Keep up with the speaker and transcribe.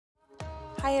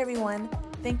Hi everyone,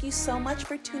 thank you so much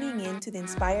for tuning in to the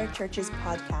Inspire Churches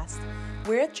podcast.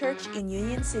 We're a church in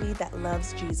Union City that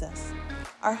loves Jesus.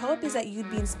 Our hope is that you'd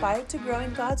be inspired to grow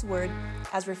in God's Word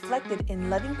as reflected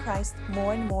in loving Christ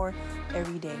more and more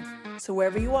every day. So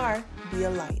wherever you are, be a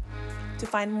light. To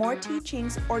find more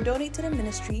teachings or donate to the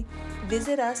ministry,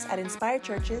 visit us at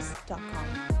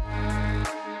inspirechurches.com.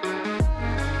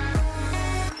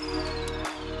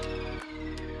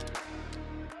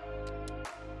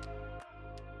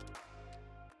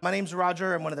 My name's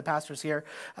Roger. I'm one of the pastors here,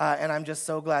 and I'm just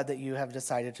so glad that you have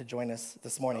decided to join us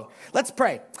this morning. Let's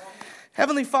pray.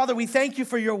 Heavenly Father, we thank you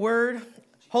for your word.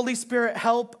 Holy Spirit,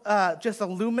 help just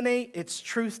illuminate its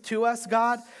truth to us,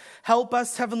 God. Help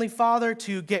us, Heavenly Father,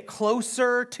 to get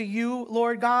closer to you,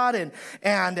 Lord God,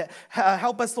 and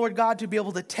help us, Lord God, to be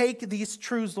able to take these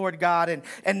truths, Lord God,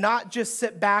 and not just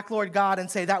sit back, Lord God, and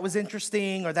say, that was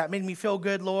interesting, or that made me feel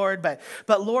good, Lord, but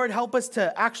Lord, help us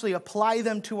to actually apply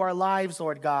them to our lives,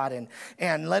 Lord God,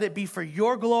 and let it be for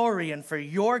your glory and for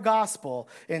your gospel.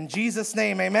 In Jesus'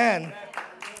 name, amen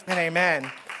and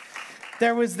amen.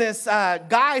 There was this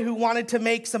guy who wanted to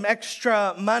make some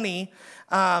extra money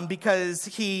because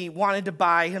he wanted to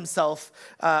buy himself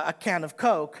a can of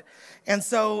Coke. And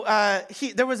so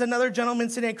there was another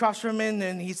gentleman sitting across from him,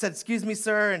 and he said, "Excuse me,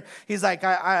 sir." And he's like,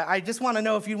 I just want to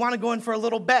know if you want to go in for a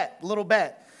little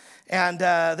bet. And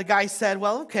the guy said,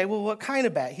 well, okay, well, what kind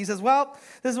of bet? He says, well,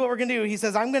 this is what we're going to do. He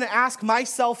says, I'm going to ask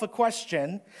myself a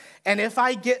question, and if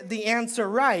I get the answer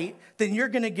right, then you're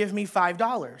going to give me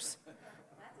 $5.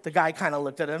 The guy kind of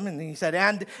looked at him and he said,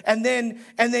 and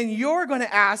then you're going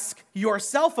to ask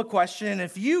yourself a question, and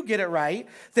if you get it right,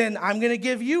 then I'm going to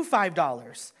give you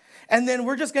 $5. And then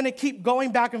we're just going to keep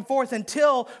going back and forth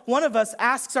until one of us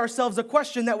asks ourselves a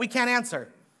question that we can't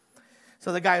answer.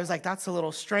 So the guy was like, that's a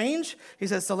little strange. He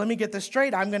says, so let me get this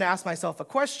straight. I'm going to ask myself a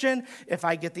question. If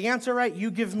I get the answer right, you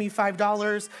give me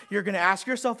 $5. You're going to ask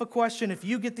yourself a question. If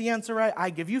you get the answer right, I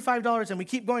give you $5. And we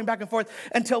keep going back and forth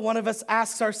until one of us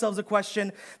asks ourselves a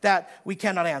question that we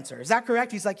cannot answer. Is that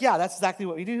correct? He's like, yeah, that's exactly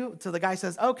what we do. So the guy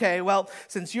says, okay, well,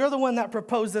 since you're the one that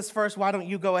proposed this first, why don't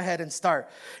you go ahead and start?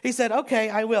 He said,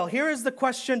 okay, I will. Here is the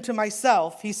question to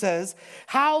myself. He says,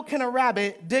 how can a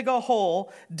rabbit dig a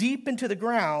hole deep into the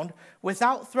ground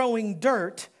without throwing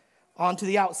dirt onto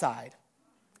the outside?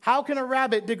 How can a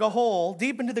rabbit dig a hole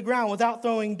deep into the ground without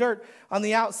throwing dirt on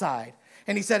the outside?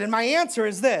 And he said, and my answer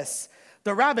is this: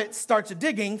 the rabbit starts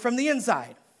digging from the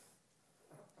inside.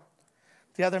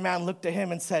 The other man looked at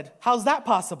him and said, how's that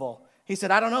possible? He said,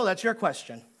 I don't know, that's your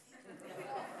question.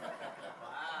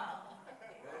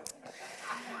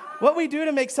 What we do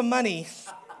to make some money.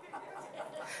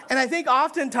 And I think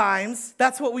oftentimes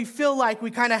that's what we feel like we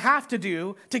kind of have to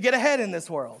do to get ahead in this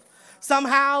world.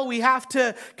 Somehow we have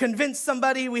to convince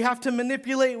somebody, we have to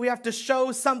manipulate, we have to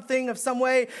show something of some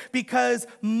way, because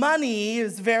money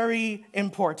is very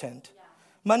important.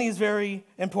 Money is very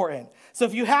important. So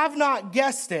if you have not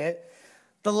guessed it,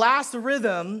 the last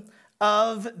rhythm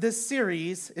of this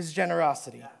series is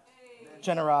generosity.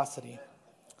 Generosity.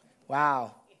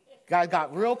 Wow. God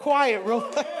got real quiet,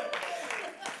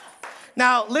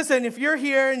 Now, listen, if you're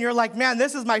here and you're like, man,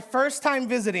 this is my first time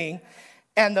visiting,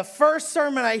 and the first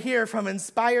sermon I hear from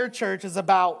Inspire Church is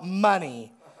about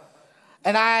money,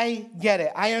 and I get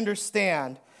it, I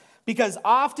understand, because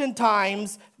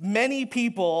oftentimes many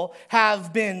people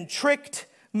have been tricked,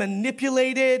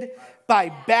 manipulated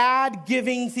by bad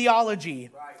giving theology.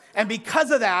 And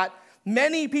because of that,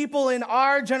 many people in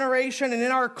our generation and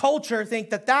in our culture think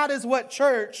that that is what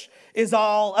church is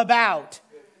all about.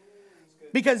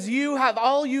 Because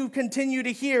all you continue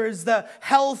to hear is the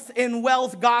health and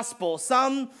wealth gospel.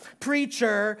 Some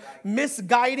preacher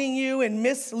misguiding you and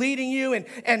misleading you,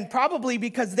 and probably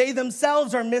because they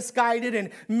themselves are misguided and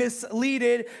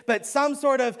misleaded, but some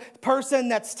sort of person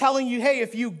that's telling you, hey,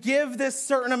 if you give this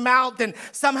certain amount, then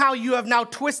somehow you have now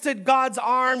twisted God's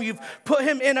arm, you've put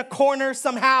him in a corner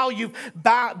somehow, you've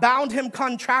bound him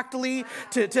contractually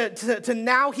to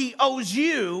now he owes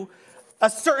you a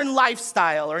certain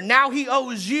lifestyle, or now he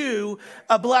owes you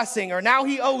a blessing, or now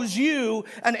he owes you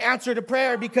an answer to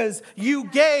prayer because you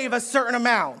gave a certain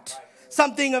amount.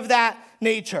 Something of that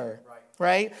nature,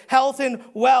 right? Health and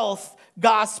wealth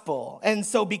gospel. And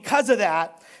so because of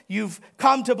that, you've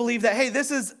come to believe that, hey,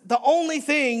 this is the only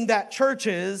thing that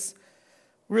churches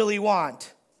really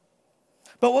want.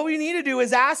 But what we need to do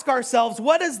is ask ourselves,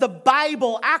 what does the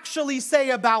Bible actually say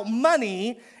about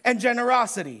money and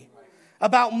generosity?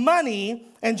 About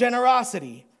money and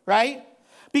generosity, right?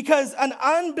 Because an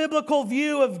unbiblical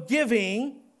view of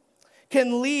giving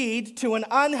can lead to an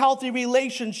unhealthy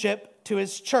relationship to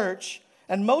his church,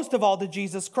 and most of all to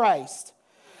Jesus Christ.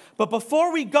 But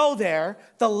before we go there,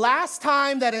 the last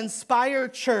time that Inspire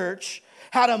Church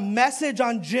had a message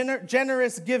on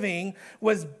generous giving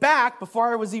was back,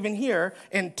 before I was even here,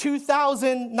 in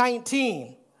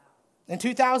 2019. In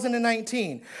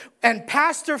 2019. And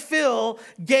Pastor Phil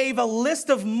gave a list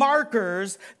of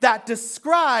markers that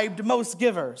described most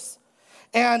givers.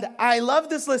 And I love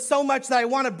this list so much that I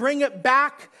want to bring it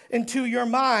back into your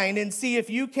mind and see if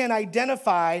you can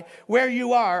identify where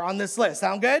you are on this list.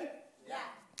 Sound good? Yeah.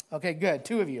 Okay, good.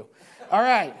 2 of you. All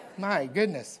right. My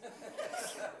goodness.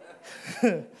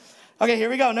 Okay, here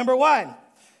we go. Number 1.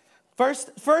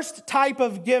 First type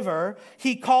of giver,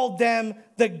 he called them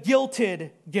the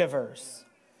guilted givers.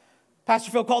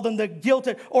 Pastor Phil called them the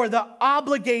guilted or the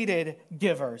obligated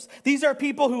givers. These are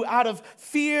people who out of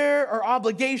fear or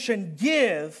obligation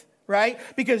give, right?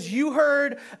 Because you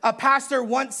heard a pastor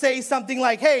once say something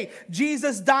like, hey,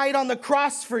 Jesus died on the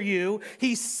cross for you.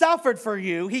 He suffered for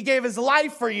you. He gave his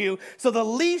life for you. So the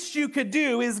least you could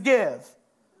do is give.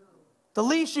 The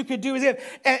least you could do is give.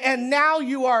 And now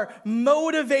you are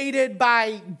motivated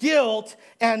by guilt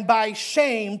and by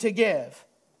shame to give.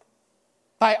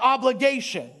 By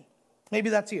obligation. Maybe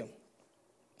that's you.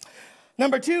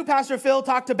 Number 2, Pastor Phil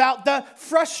talked about the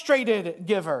frustrated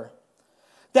giver.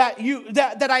 That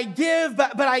I give,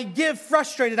 but I give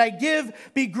frustrated. I give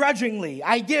begrudgingly.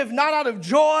 I give not out of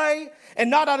joy and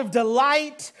not out of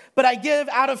delight, but I give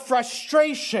out of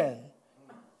frustration.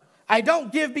 I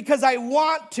don't give because I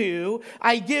want to.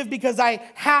 I give because I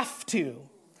have to.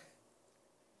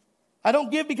 I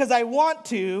don't give because I want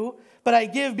to, but I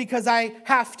give because I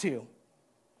have to.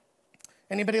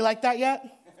 Anybody like that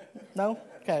yet? No?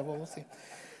 Okay, well, we'll see.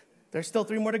 There's still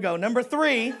 3 more to go. Number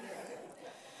 3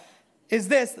 is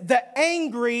this, the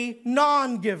angry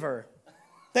non-giver.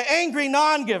 The angry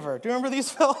non-giver. Do you remember these,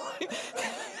 Phil?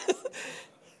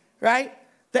 Right?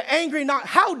 The angry non.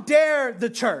 How dare the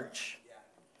church?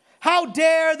 How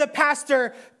dare the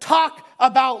pastor talk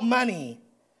about money,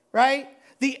 right?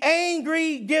 The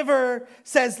angry giver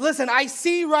says, listen, I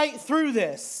see right through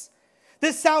this.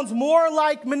 This sounds more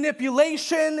like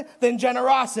manipulation than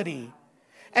generosity.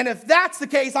 And if that's the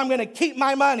case, I'm going to keep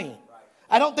my money.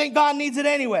 I don't think God needs it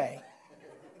anyway.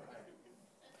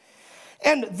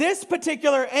 And this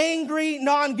particular angry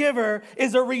non-giver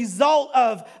is a result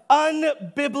of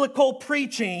unbiblical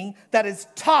preaching that is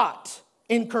taught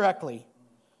incorrectly.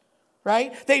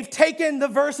 Right? They've taken the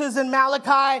verses in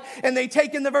Malachi and they've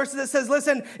taken the verses that says,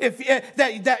 listen, if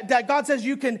that God says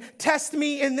you can test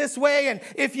me in this way, and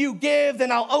if you give,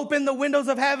 then I'll open the windows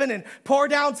of heaven and pour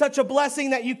down such a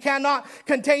blessing that you cannot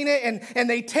contain it. And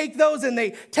they take those and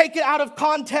they take it out of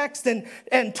context and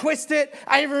twist it.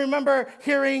 I even remember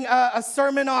hearing a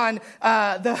sermon on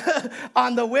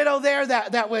the widow there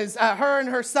that was her and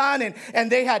her son,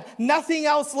 and they had nothing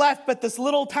else left but this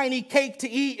little tiny cake to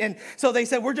eat. And so they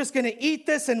said, we're just going to eat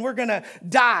this and we're going to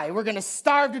die. We're going to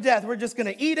starve to death. We're just going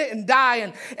to eat it and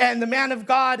die. And the man of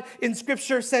God in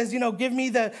scripture says, give me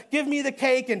the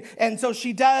cake. And so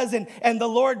she does. And the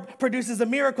Lord produces a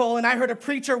miracle. And I heard a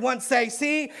preacher once say,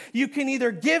 see, you can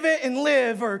either give it and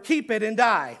live or keep it and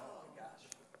die.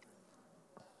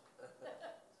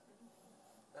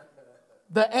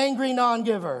 The angry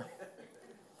non-giver.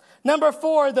 Number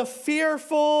 4, the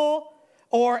fearful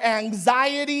or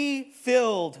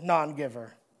anxiety-filled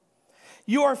non-giver.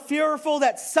 You are fearful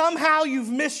that somehow you've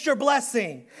missed your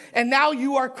blessing and now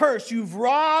you are cursed. You've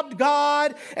robbed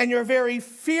God and you're very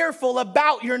fearful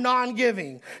about your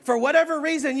non-giving. For whatever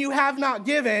reason you have not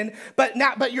given, but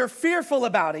you're fearful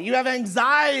about it. You have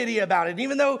anxiety about it.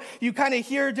 Even though you kind of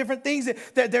hear different things,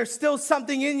 that there's still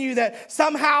something in you that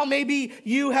somehow maybe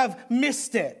you have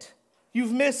missed it.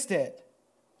 You've missed it.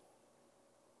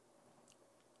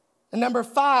 And number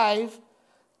 5,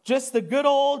 just the good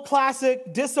old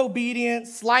classic disobedient,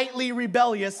 slightly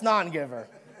rebellious non-giver.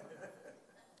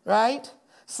 Right?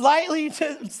 Slightly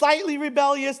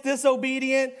rebellious,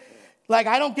 disobedient. Like,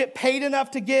 I don't get paid enough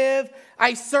to give.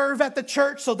 I serve at the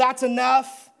church, so that's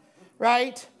enough.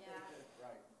 Right? Yeah.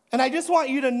 And I just want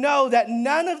you to know that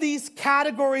none of these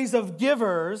categories of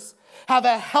givers have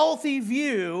a healthy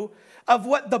view of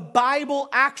what the Bible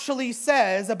actually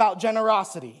says about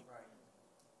generosity.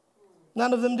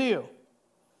 None of them do.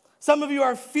 Some of you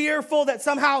are fearful that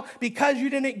somehow because you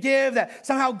didn't give, that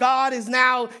somehow God is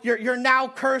now, you're now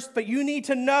cursed. But you need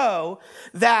to know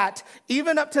that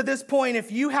even up to this point,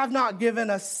 if you have not given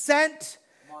a cent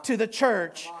to the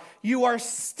church, you are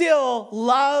still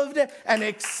loved and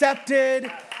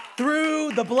accepted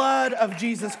through the blood of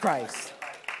Jesus Christ.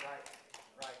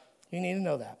 You need to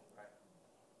know that.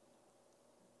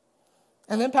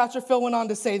 And then Pastor Phil went on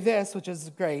to say this, which is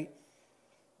great.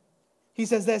 He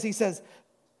says this, he says,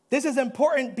 This is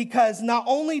important because not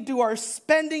only do our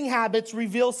spending habits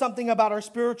reveal something about our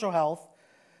spiritual health,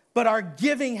 but our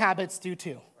giving habits do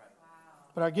too.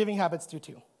 But our giving habits do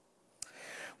too.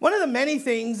 One of the many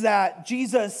things that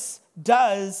Jesus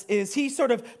does is he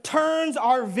sort of turns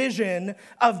our vision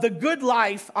of the good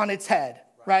life on its head,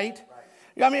 right?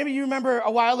 Yeah, maybe you remember a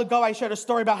while ago I shared a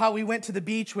story about how we went to the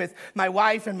beach with my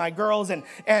wife and my girls,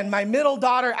 and my middle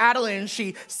daughter, Adeline,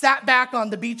 she sat back on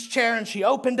the beach chair and she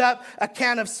opened up a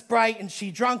can of Sprite and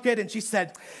she drank it and she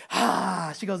said,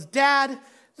 she goes, "Dad,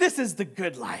 this is the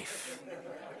good life."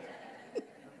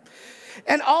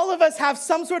 And all of us have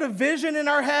some sort of vision in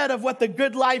our head of what the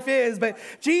good life is, but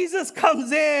Jesus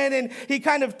comes in and he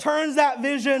kind of turns that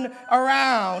vision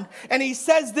around, and he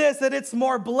says this, that it's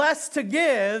more blessed to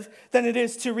give than it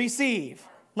is to receive.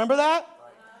 Remember that?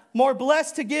 More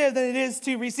blessed to give than it is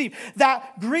to receive.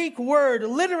 That Greek word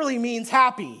literally means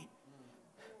happy.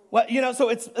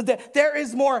 So there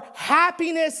is more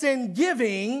happiness in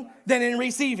giving than in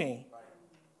receiving.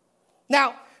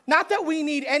 Now, not that we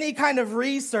need any kind of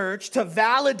research to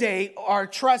validate our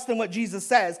trust in what Jesus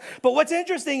says, but what's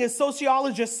interesting is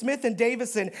sociologists Smith and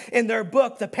Davison, in their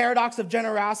book, The Paradox of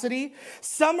Generosity,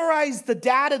 summarized the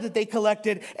data that they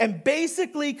collected and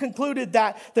basically concluded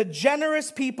that the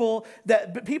generous people,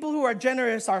 that people who are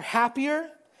generous are happier,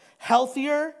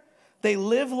 healthier, they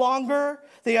live longer,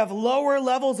 they have lower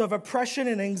levels of oppression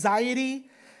and anxiety.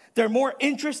 They're more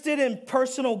interested in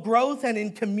personal growth and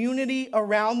in community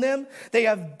around them. They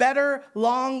have better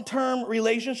long-term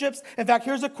relationships. In fact,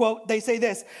 here's a quote. They say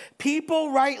this: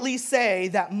 "People rightly say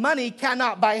that money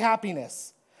cannot buy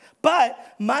happiness, but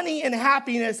money and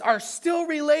happiness are still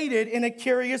related in a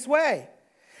curious way.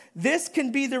 This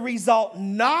can be the result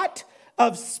not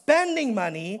of spending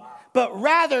money, but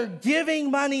rather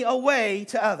giving money away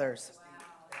to others."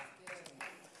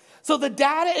 So the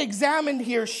data examined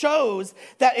here shows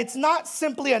that it's not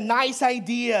simply a nice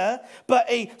idea, but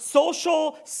a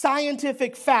social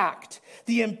scientific fact.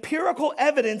 The empirical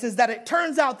evidence is that it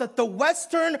turns out that the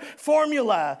Western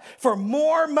formula for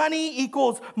more money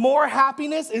equals more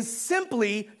happiness is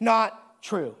simply not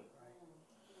true.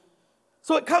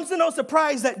 So it comes to no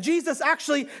surprise that Jesus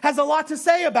actually has a lot to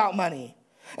say about money.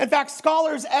 In fact,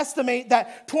 scholars estimate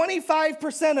that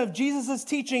 25% of Jesus'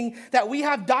 teaching that we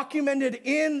have documented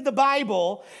in the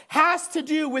Bible has to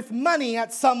do with money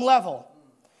at some level.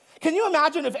 Can you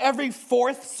imagine if every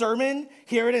fourth sermon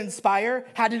here at Inspire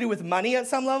had to do with money at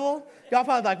some level? Y'all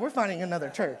probably like, we're finding another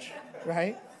church,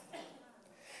 right?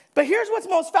 But here's what's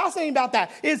most fascinating about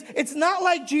that is it's not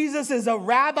like Jesus is a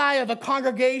rabbi of a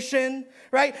congregation,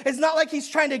 right? It's not like he's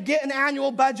trying to get an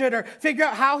annual budget or figure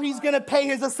out how he's going to pay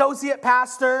his associate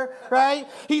pastor, right?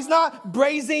 He's not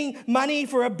raising money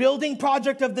for a building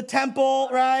project of the temple,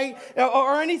 right?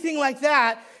 Or anything like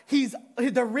that.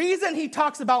 The reason he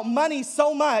talks about money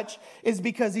so much is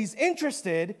because he's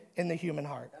interested in the human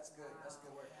heart. That's good. That's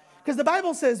good word. Because the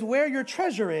Bible says where your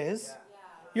treasure is,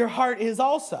 your heart is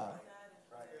also.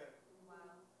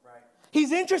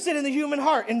 He's interested in the human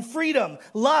heart, in freedom,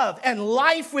 love, and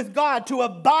life with God, to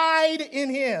abide in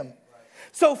him. Right.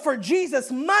 So for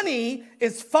Jesus, money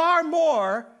is far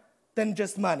more than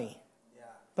just money,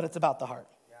 but it's about the heart.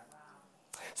 Yeah.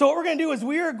 So what we're going to do is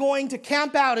we are going to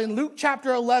camp out in Luke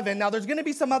chapter 11. Now, there's going to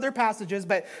be some other passages,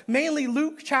 but mainly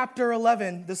Luke chapter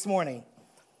 11 this morning.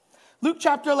 Luke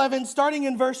chapter 11, starting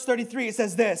in verse 33, it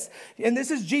says this, and this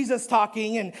is Jesus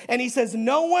talking, and he says,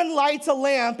 "No one lights a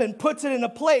lamp and puts it in a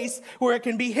place where it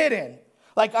can be hidden,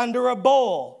 like under a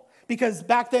bowl," because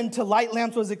back then to light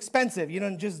lamps was expensive. You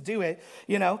don't just do it,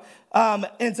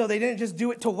 and so they didn't just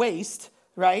do it to waste,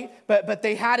 right? But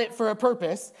they had it for a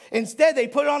purpose. Instead, they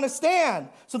put it on a stand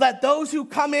so that those who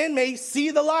come in may see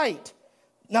the light.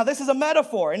 Now, this is a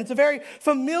metaphor, and it's a very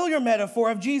familiar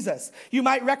metaphor of Jesus. You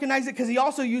might recognize it because he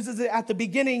also uses it at the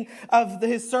beginning of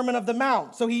his Sermon of the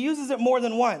Mount. So he uses it more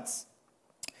than once.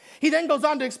 He then goes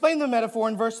on to explain the metaphor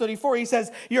in verse 34. He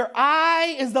says, "Your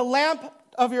eye is the lamp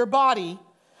of your body.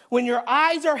 When your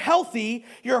eyes are healthy,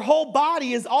 your whole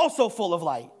body is also full of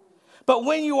light. But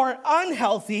when you are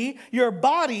unhealthy, your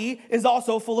body is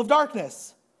also full of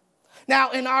darkness."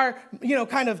 Now, in our,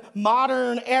 kind of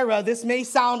modern era, this may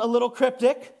sound a little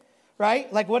cryptic,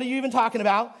 right? Like, what are you even talking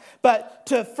about? But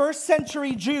to first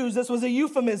century Jews, this was a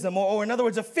euphemism, or in other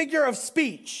words, a figure of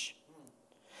speech.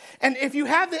 And if you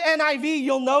have the NIV,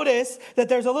 you'll notice that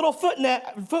there's a little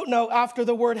footnote after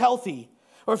the word healthy.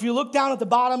 Or if you look down at the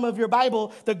bottom of your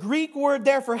Bible, the Greek word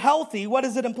there for healthy, what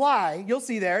does it imply? You'll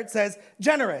see there, it says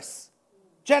generous.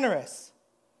 Generous.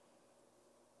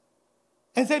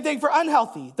 And same thing for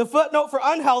unhealthy. The footnote for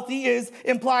unhealthy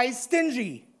implies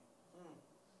stingy.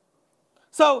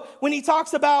 So when he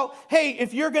talks about, hey,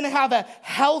 if you're going to have a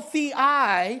healthy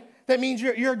eye, that means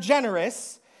you're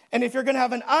generous. And if you're going to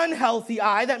have an unhealthy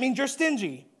eye, that means you're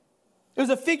stingy. It was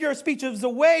a figure of speech. It was a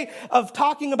way of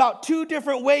talking about two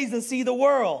different ways to see the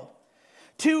world.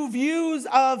 Two views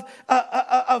of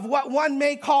what one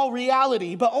may call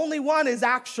reality, but only one is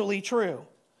actually true.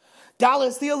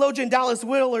 Theologian Dallas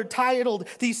Willard titled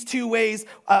these two ways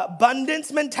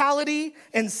abundance mentality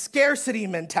and scarcity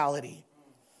mentality.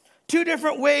 Two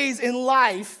different ways in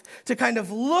life to kind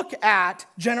of look at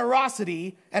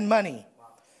generosity and money.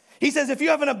 He says if you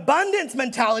have an abundance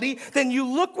mentality, then you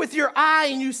look with your eye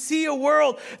and you see a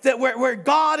world where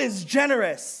God is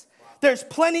generous. There's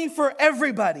plenty for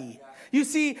everybody. You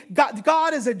see,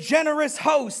 God is a generous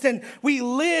host, and we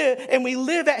live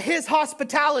at his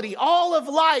hospitality. All of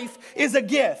life is a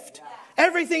gift.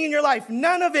 Everything in your life,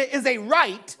 none of it is a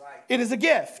right. It is a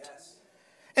gift.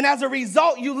 And as a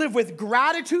result, you live with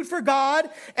gratitude for God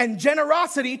and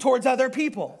generosity towards other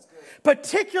people,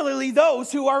 particularly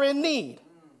those who are in need.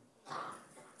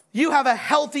 You have a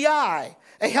healthy eye,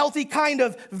 a healthy kind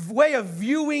of way of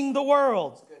viewing the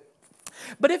world.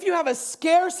 But if you have a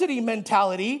scarcity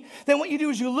mentality, then what you do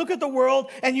is you look at the world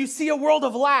and you see a world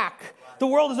of lack. The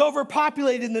world is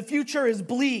overpopulated and the future is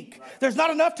bleak. There's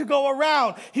not enough to go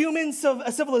around. Human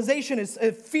civilization is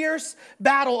a fierce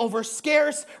battle over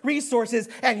scarce resources,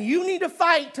 and you need to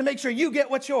fight to make sure you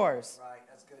get what's yours. Right,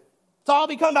 that's good. It's all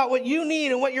become about what you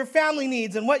need and what your family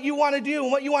needs and what you want to do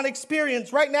and what you want to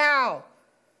experience right now.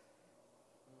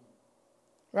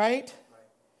 Right?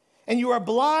 And you are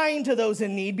blind to those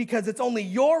in need because it's only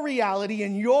your reality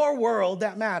and your world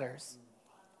that matters.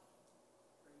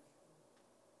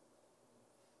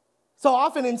 So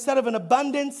often, instead of an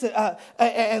abundance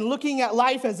and looking at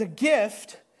life as a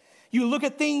gift, you look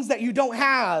at things that you don't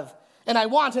have. And I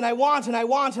want, and I want, and I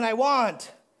want, and I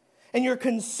want. And you're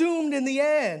consumed in the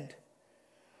end.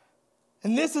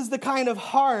 And this is the kind of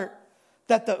heart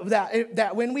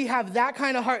that when we have that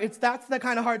kind of heart, that's the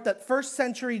kind of heart that first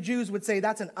century Jews would say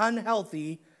that's an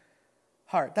unhealthy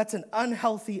heart. That's an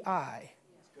unhealthy eye,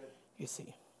 you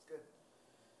see.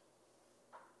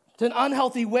 It's an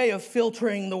unhealthy way of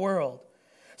filtering the world.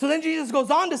 So then Jesus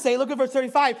goes on to say, look at verse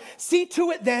 35, see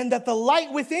to it then that the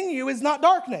light within you is not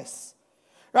darkness,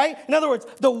 right? In other words,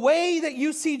 the way that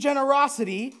you see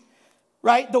generosity,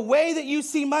 right? The way that you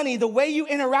see money, the way you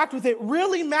interact with it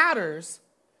really matters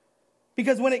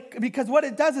because what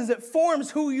it does is it forms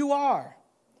who you are.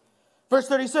 Verse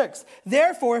 36,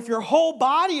 therefore, if your whole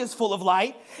body is full of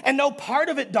light and no part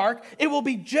of it dark, it will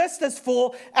be just as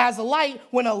full as light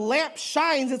when a lamp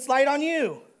shines its light on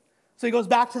you. So he goes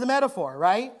back to the metaphor,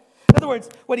 right? In other words,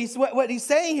 what he's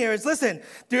saying here is, listen,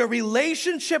 your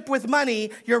relationship with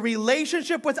money, your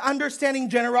relationship with understanding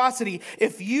generosity,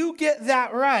 if you get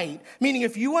that right, meaning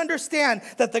if you understand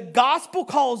that the gospel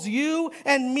calls you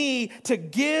and me to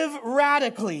give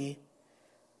radically,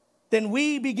 then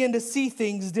we begin to see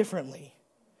things differently.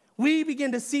 We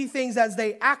begin to see things as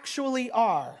they actually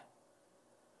are.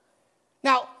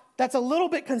 Now, that's a little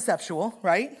bit conceptual,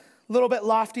 right? A little bit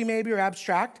lofty maybe or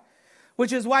abstract,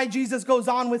 which is why Jesus goes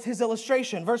on with his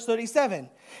illustration. Verse 37,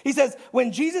 he says,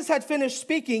 when Jesus had finished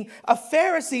speaking, a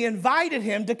Pharisee invited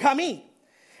him to come eat.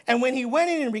 And when he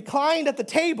went in and reclined at the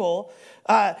table,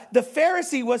 the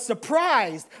Pharisee was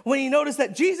surprised when he noticed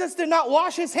that Jesus did not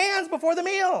wash his hands before the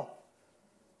meal.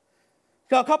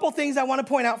 So a couple things I want to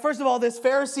point out. First of all, this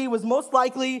Pharisee was most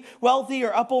likely wealthy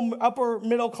or upper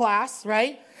middle class,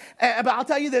 right? But I'll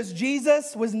tell you this,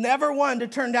 Jesus was never one to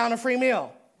turn down a free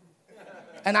meal.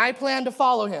 And I plan to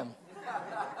follow him.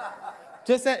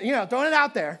 Just, throwing it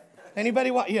out there.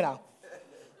 Anybody want,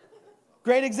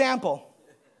 Great example.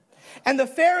 And the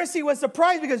Pharisee was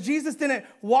surprised because Jesus didn't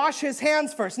wash his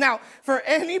hands first. Now, for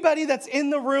anybody that's in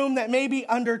the room that may be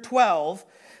under 12,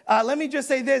 let me just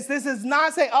say this. This is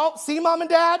not say, oh, see, mom and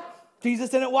dad, Jesus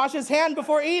didn't wash his hand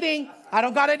before eating. I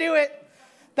don't got to do it.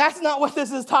 That's not what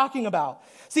this is talking about.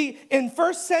 See, in the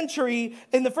first century,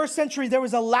 there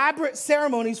was elaborate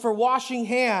ceremonies for washing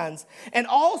hands and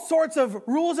all sorts of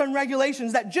rules and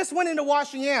regulations that just went into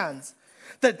washing hands.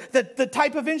 The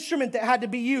type of instrument that had to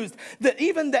be used,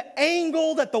 even the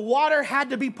angle that the water had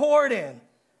to be poured in.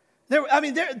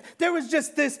 There was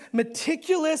just this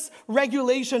meticulous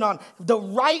regulation on the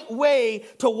right way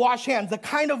to wash hands, the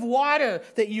kind of water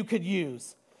that you could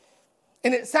use.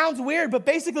 And it sounds weird, but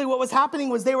basically what was happening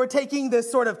was they were taking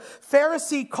this sort of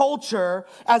Pharisee culture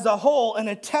as a whole and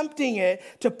attempting it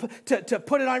to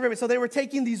put it on everybody. So they were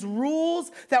taking these rules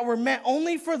that were meant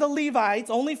only for the Levites,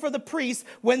 only for the priests,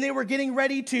 when they were getting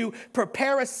ready to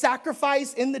prepare a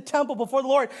sacrifice in the temple before the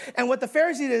Lord. And what the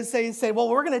Pharisees did is say, well,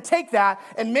 we're going to take that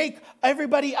and make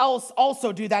everybody else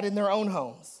also do that in their own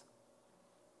homes.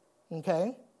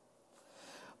 Okay?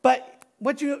 But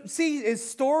what you see is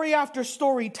story after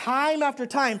story, time after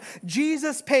time,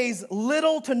 Jesus pays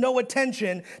little to no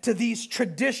attention to these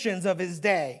traditions of his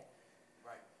day.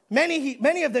 Right.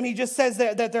 Many of them, he just says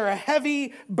that they're a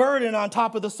heavy burden on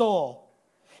top of the soul.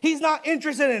 He's not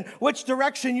interested in which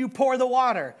direction you pour the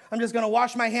water. I'm just going to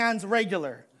wash my hands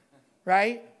regular,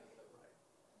 right?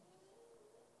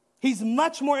 He's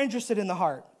much more interested in the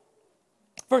heart.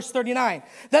 Verse 39,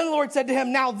 then the Lord said to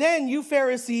him, now then, you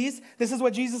Pharisees, this is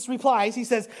what Jesus replies. He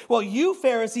says, well, you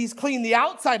Pharisees clean the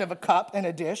outside of a cup and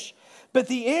a dish, but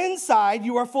the inside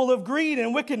you are full of greed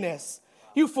and wickedness.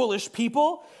 You foolish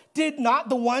people, did not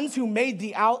the one who made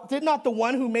the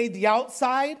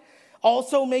outside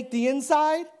also make the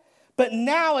inside? But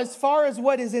now, as far as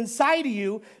what is inside of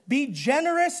you, be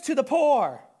generous to the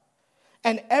poor,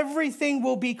 and everything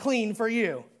will be clean for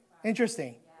you.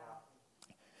 Interesting.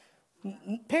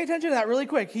 Pay attention to that really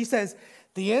quick. He says,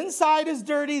 the inside is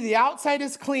dirty, the outside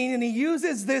is clean, and he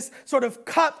uses this sort of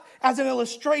cup as an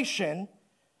illustration,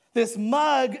 this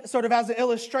mug sort of as an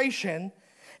illustration,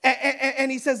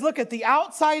 and he says, look, the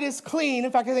outside is clean.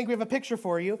 In fact, I think we have a picture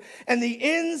for you, and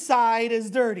the inside is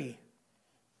dirty,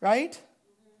 right?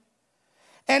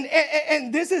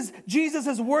 And this is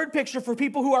Jesus' word picture for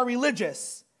people who are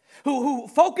religious. Who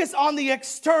focus on the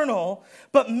external,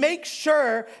 but make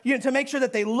sure, to make sure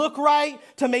that they look right,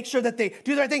 to make sure that they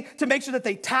do the right thing, to make sure that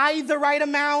they tithe the right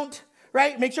amount,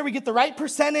 right? Make sure we get the right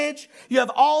percentage. You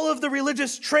have all of the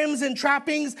religious trims and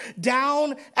trappings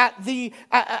down at the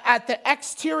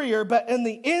exterior, but in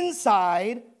the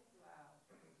inside,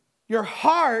 your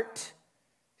heart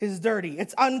is dirty.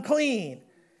 It's unclean.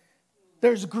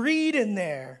 There's greed in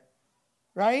there,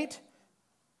 right?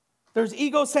 There's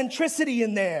egocentricity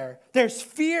in there. There's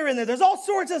fear in there. There's all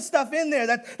sorts of stuff in there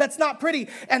that's not pretty.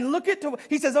 And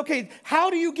he says, okay, how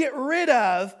do you get rid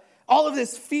of all of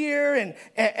this fear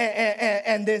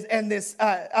and this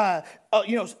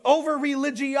over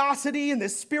religiosity and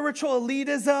this spiritual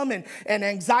elitism and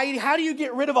anxiety? How do you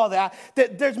get rid of all that?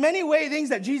 There's many things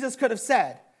that Jesus could have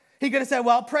said. He could have said,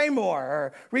 well, pray more,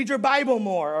 or read your Bible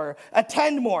more, or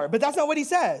attend more. But that's not what he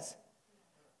says.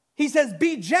 He says,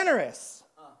 be generous.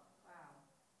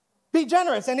 Be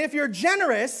generous. And if you're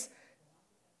generous,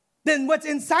 then what's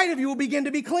inside of you will begin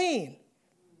to be clean.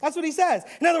 That's what he says.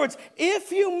 In other words,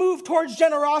 if you move towards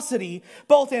generosity,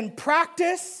 both in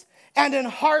practice and in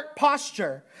heart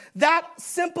posture, that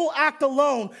simple act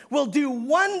alone will do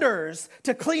wonders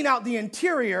to clean out the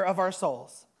interior of our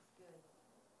souls.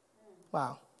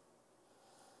 Wow.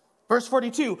 Verse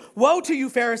 42, woe to you,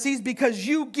 Pharisees, because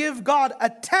you give God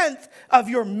 1/10 of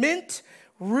your mint,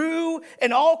 rue,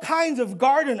 and all kinds of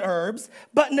garden herbs,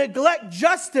 but neglect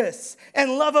justice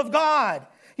and love of God.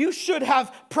 You should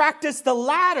have practiced the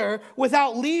latter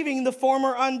without leaving the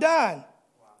former undone.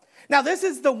 Now, this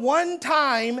is the one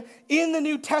time in the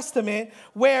New Testament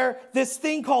where this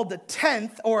thing called the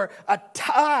 10th or a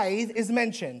tithe is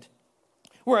mentioned.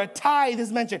 Where a tithe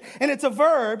is mentioned. And it's a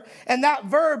verb, and that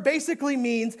verb basically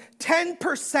means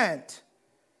 10%.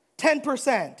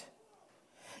 10%.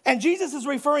 And Jesus is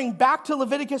referring back to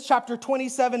Leviticus chapter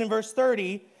 27 and verse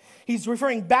 30. He's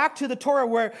referring back to the Torah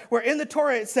where in the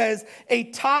Torah it says,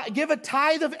 give a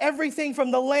tithe of everything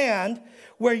from the land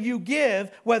where you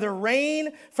give, whether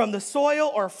rain from the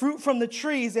soil or fruit from the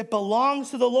trees, it belongs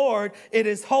to the Lord, it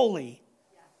is holy.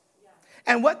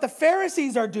 And what the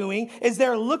Pharisees are doing is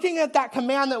they're looking at that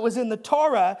command that was in the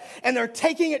Torah and they're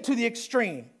taking it to the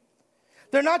extreme.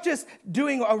 They're not just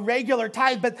doing a regular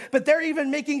tithe, but they're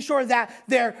even making sure that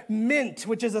their mint,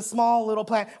 which is a small little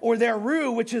plant, or their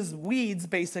rue, which is weeds,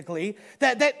 basically,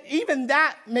 that even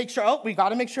that makes sure, we got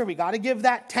to make sure, we got to give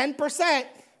that 10%,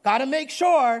 got to make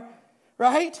sure,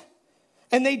 right?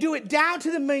 And they do it down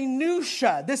to the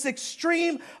minutia, this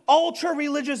extreme,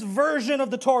 ultra-religious version of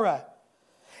the Torah.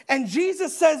 And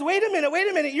Jesus says, wait a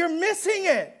minute, you're missing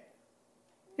it.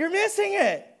 You're missing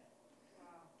it.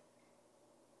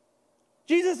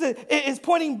 Jesus is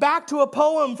pointing back to a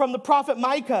poem from the prophet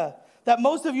Micah that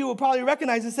most of you will probably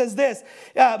recognize. It says this,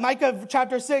 Micah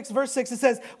chapter 6, verse 6, it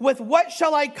says, with what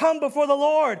shall I come before the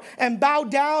Lord and bow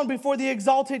down before the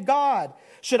exalted God?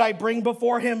 Should I bring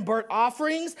before him burnt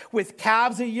offerings with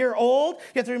calves a year old?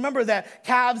 You have to remember that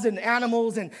calves and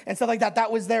animals and stuff like that,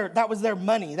 that was their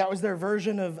money. That was their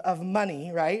version of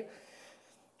money, right?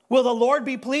 Will the Lord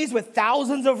be pleased with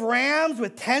thousands of rams,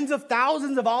 with tens of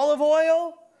thousands of olive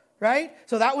oil, right?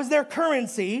 So that was their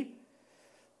currency.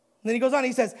 And then he goes on,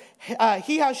 he says,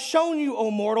 he has shown you, O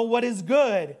mortal, what is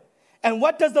good. And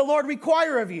what does the Lord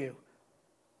require of you?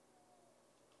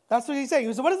 That's what he's saying.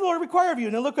 He said, what does the Lord require of you?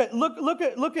 And then look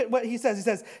at what he says. He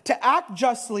says, to act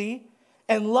justly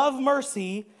and love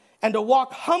mercy and to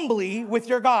walk humbly with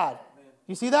your God.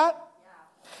 You see that?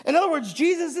 Yeah. In other words,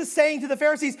 Jesus is saying to the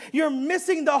Pharisees, you're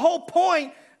missing the whole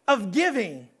point of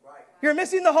giving. Right. You're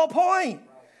missing the whole point.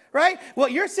 Right? Well,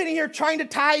 you're sitting here trying to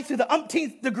tithe to the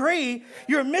umpteenth degree.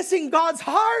 You're missing God's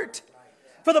heart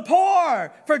for the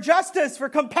poor, for justice, for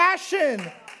compassion,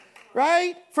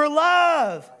 right? For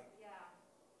love.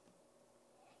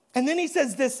 And then he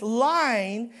says this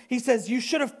line, he says, you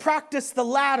should have practiced the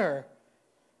latter.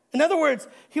 In other words,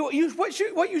 what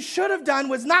you should have done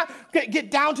was not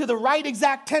get down to the right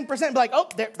exact 10% and be like, oh,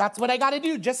 that's what I got to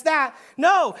do, just that.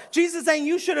 No, Jesus is saying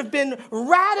you should have been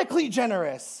radically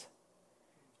generous.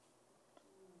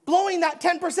 Blowing that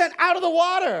 10% out of the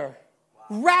water.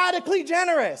 Wow. Radically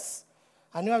generous.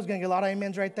 I knew I was going to get a lot of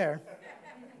amens right there.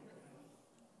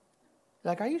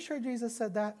 Like, are you sure Jesus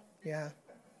said that? Yeah.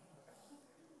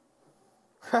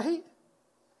 Right?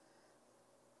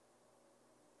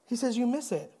 He says you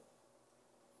miss it.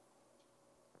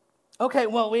 Okay,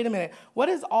 well, wait a minute. What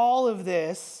does all of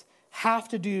this have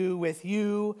to do with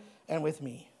you and with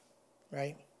me?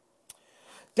 Right?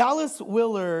 Dallas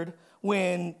Willard,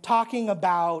 when talking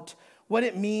about what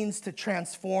it means to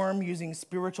transform using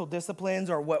spiritual disciplines,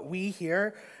 or what we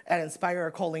here at Inspire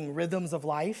are calling rhythms of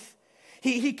life,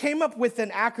 he came up with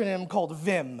an acronym called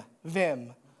VIM,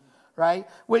 right?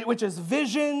 Which is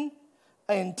vision,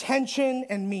 intention,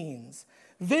 and means.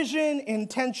 Vision,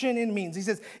 intention, and means. He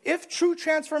says, if true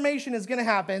transformation is going to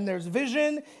happen, there's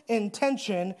vision,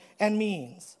 intention, and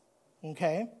means.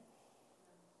 Okay?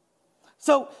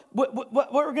 So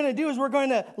what we're going to do is we're going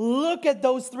to look at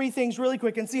those three things really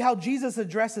quick and see how Jesus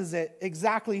addresses it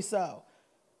exactly so.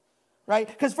 Right?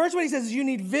 Because first what he says is you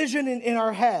need vision in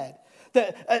our head.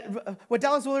 What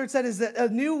Dallas Willard said is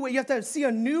that you have to see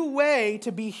a new way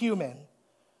to be human.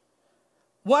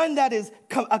 One that is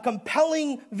a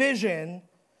compelling vision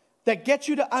that gets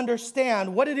you to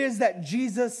understand what it is that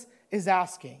Jesus is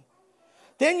asking.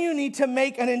 Then you need to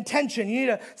make an intention. You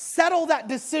need to settle that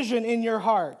decision in your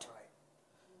heart.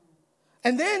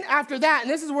 And then after that,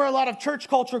 and this is where a lot of church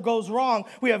culture goes wrong,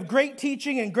 we have great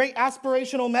teaching and great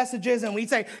aspirational messages, and we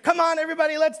say, come on,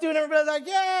 everybody, let's do it. And everybody's like,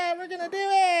 yeah, we're going to do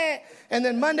it. And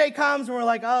then Monday comes, and we're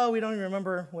like, oh, we don't even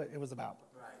remember what it was about,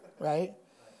 right?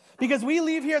 Because we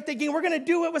leave here thinking we're going to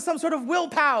do it with some sort of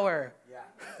willpower.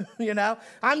 Yeah.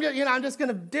 I'm just going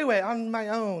to do it on my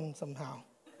own somehow.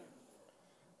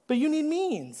 But you need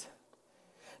means.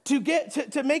 To get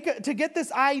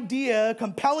this idea,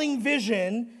 compelling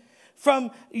vision,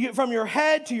 from your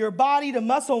head to your body to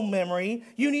muscle memory,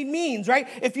 you need means, right?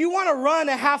 If you want to run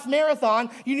a half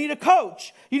marathon, you need a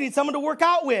coach. You need someone to work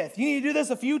out with. You need to do this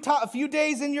a few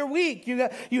days in your week.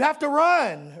 You have to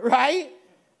run, right?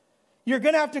 You're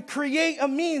going to have to create a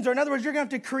means, or in other words, you're going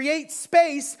to have to create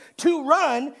space to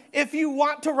run if you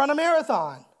want to run a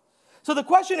marathon. So the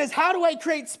question is, how do I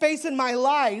create space in my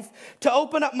life to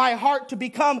open up my heart to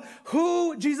become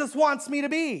who Jesus wants me to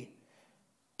be?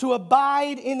 To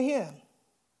abide in him.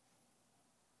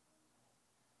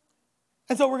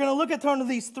 And so we're going to look at one of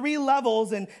these three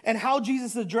levels and how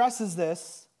Jesus addresses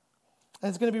this. And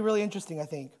it's going to be really interesting, I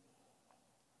think.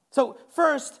 So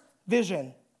first,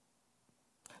 vision.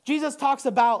 Jesus talks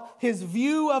about his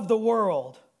view of the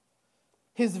world,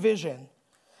 his vision.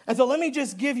 And so let me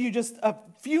just give you just a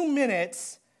few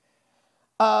minutes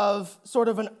of sort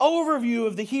of an overview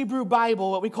of the Hebrew Bible,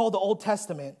 what we call the Old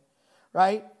Testament,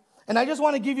 right? And I just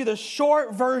want to give you the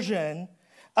short version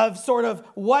of sort of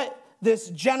what this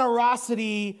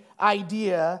generosity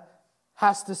idea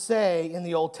has to say in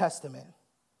the Old Testament.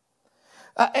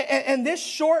 And this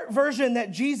short version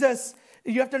that Jesus,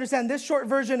 you have to understand, this short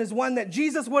version is one that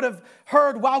Jesus would have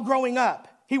heard while growing up.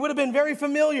 He would have been very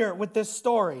familiar with this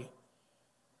story.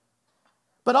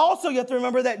 But also you have to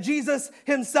remember that Jesus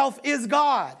himself is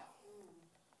God.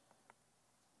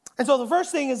 And so the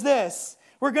first thing is this.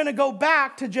 We're going to go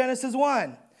back to Genesis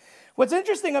 1. What's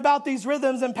interesting about these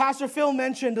rhythms, and Pastor Phil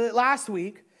mentioned it last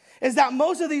week, is that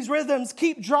most of these rhythms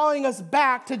keep drawing us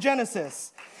back to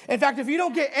Genesis. In fact, if you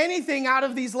don't get anything out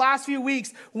of these last few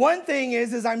weeks, one thing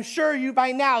is I'm sure you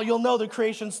by now you'll know the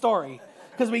creation story,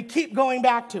 because we keep going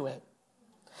back to it.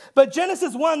 But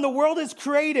Genesis 1, the world is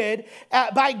created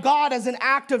by God as an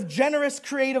act of generous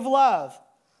creative love.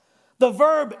 The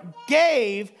verb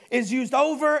gave is used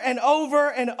over and over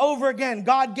and over again.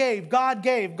 God gave, God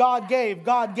gave, God gave,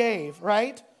 God gave,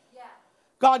 right? Yeah.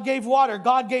 God gave water,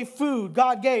 God gave food,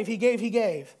 God gave, he gave, he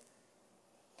gave.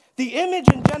 The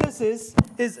image in Genesis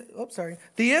is,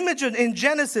 the image in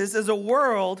Genesis is a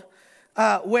world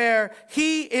where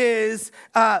he is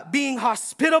being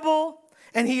hospitable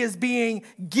and he is being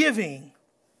giving.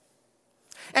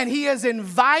 And he has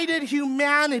invited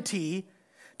humanity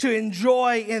to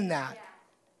enjoy in that.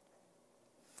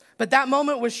 But that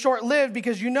moment was short-lived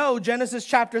because Genesis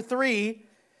chapter 3,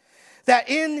 that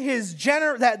in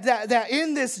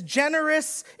this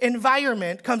generous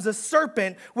environment comes a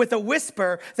serpent with a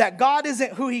whisper that God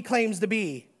isn't who he claims to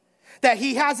be, that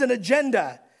he has an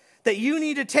agenda, that you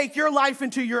need to take your life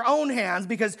into your own hands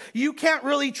because you can't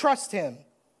really trust him,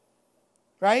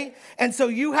 right? And so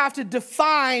you have to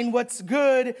define what's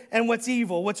good and what's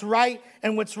evil, what's right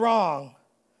and what's wrong.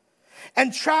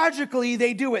 And tragically,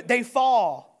 they do it. They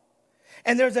fall.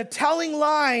 And there's a telling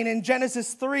line in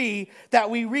Genesis 3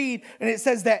 that we read, and it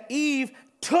says that Eve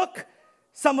took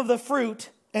some of the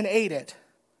fruit and ate it.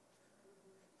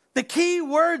 The key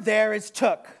word there is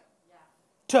took. Yeah.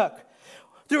 Took.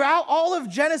 Throughout all of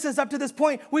Genesis up to this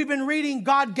point, we've been reading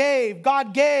God gave,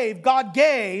 God gave, God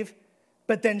gave,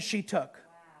 but then she took. Wow.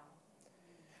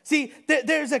 See,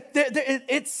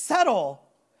 it's subtle.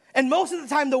 And most of the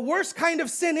time, the worst kind of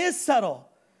sin is subtle.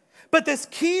 But this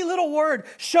key little word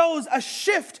shows a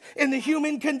shift in the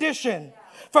human condition.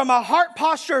 From a heart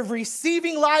posture of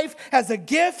receiving life as a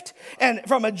gift and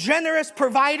from a generous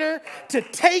provider to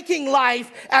taking life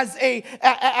as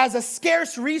a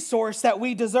scarce resource that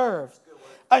we deserve.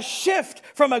 A shift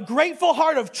from a grateful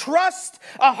heart of trust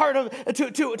to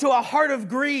a heart of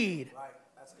greed.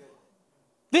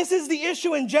 This is the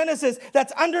issue in Genesis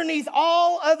that's underneath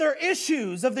all other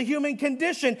issues of the human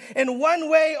condition in one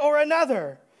way or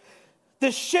another.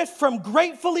 The shift from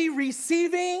gratefully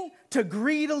receiving to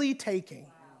greedily taking.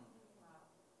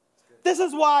 This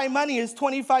is why money is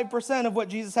 25% of what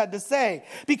Jesus had to say.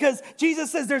 Because Jesus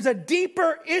says there's a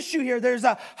deeper issue here. There's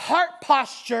a heart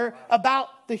posture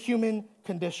about the human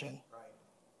condition.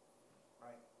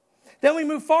 Then we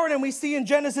move forward and we see in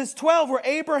Genesis 12 where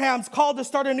Abraham's called to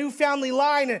start a new family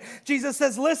line. And Jesus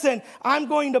says, listen, I'm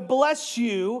going to bless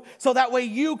you so that way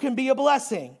you can be a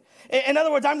blessing. In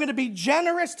other words, I'm going to be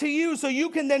generous to you so you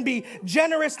can then be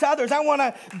generous to others. I want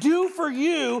to do for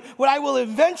you what I will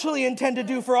eventually intend to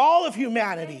do for all of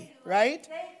humanity, right?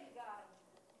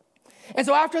 And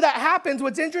so after that happens,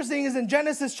 what's interesting is in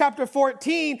Genesis chapter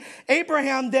 14,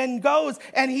 Abraham then goes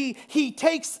and he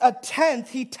takes a tenth,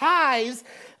 he tithes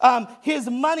his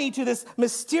money to this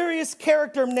mysterious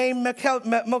character named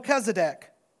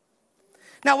Melchizedek.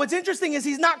 Now what's interesting is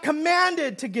he's not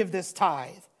commanded to give this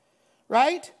tithe,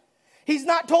 right? He's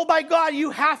not told by God, you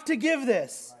have to give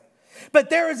this. But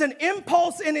there is an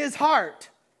impulse in his heart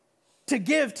to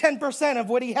give 10% of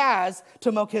what he has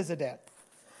to Melchizedek.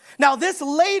 Now, this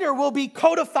later will be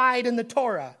codified in the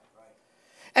Torah.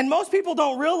 And most people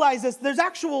don't realize this. There's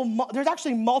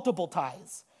actually multiple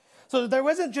tithes. So there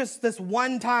wasn't just this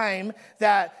one time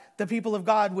that the people of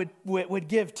God would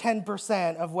give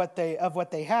 10% of what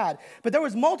they had. But there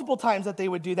was multiple times that they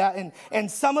would do that. And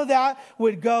some of that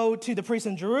would go to the priests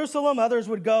in Jerusalem. Others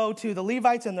would go to the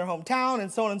Levites in their hometown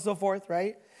and so on and so forth,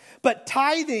 right? But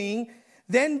tithing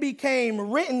then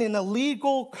became written in a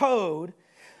legal code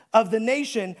of the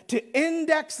nation to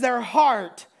index their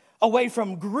heart away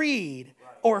from greed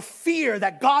or fear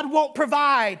that God won't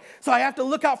provide, so I have to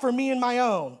look out for me and my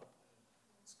own.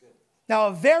 Now,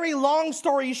 a very long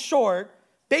story short,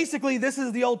 basically this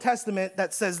is the Old Testament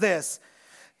that says this.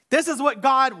 This is what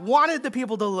God wanted the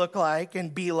people to look like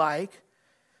and be like,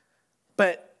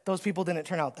 but those people didn't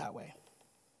turn out that way.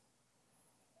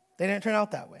 They didn't turn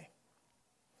out that way.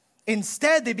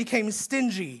 Instead, they became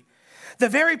stingy. The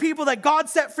very people that God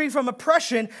set free from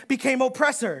oppression became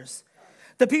oppressors.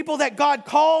 The people that God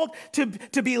called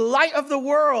to be light of the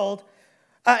world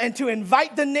and to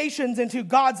invite the nations into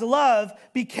God's love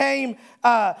became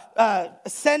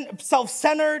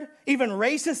self-centered, even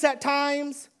racist at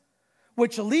times,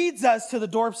 which leads us to the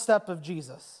doorstep of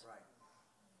Jesus.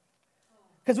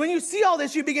 Because when you see all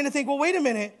this, you begin to think, well, wait a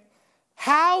minute.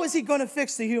 How is he going to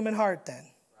fix the human heart then?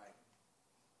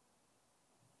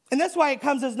 And that's why it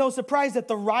comes as no surprise that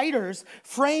the writers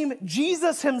frame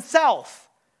Jesus himself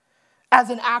as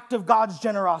an act of God's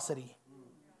generosity.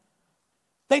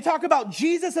 They talk about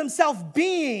Jesus himself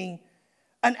being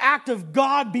an act of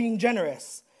God being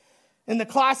generous. In the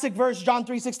classic verse, John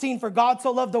 3:16, for God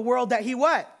so loved the world that he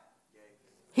what?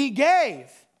 He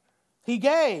gave. He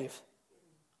gave.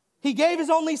 He gave his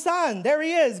only son. There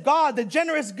he is. God, the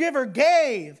generous giver,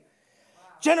 gave.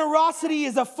 Generosity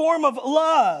is a form of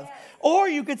love. Or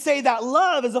you could say that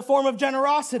love is a form of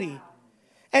generosity.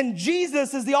 And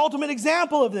Jesus is the ultimate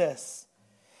example of this.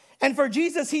 And for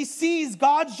Jesus, he sees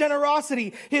God's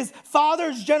generosity, his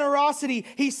Father's generosity.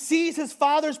 He sees his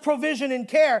Father's provision and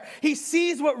care. He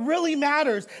sees what really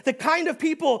matters, the kind of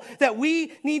people that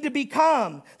we need to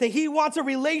become, that he wants a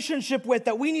relationship with,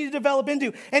 that we need to develop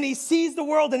into. And he sees the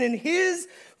world, and in his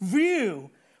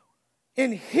view,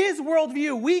 in his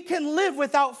worldview, we can live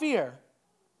without fear.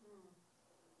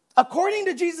 According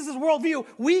to Jesus' worldview,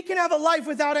 we can have a life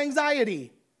without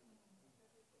anxiety.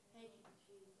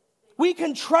 We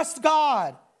can trust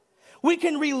God. We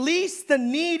can release the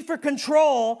need for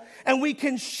control, and we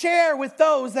can share with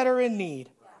those that are in need.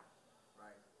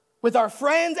 With our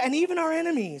friends and even our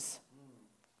enemies.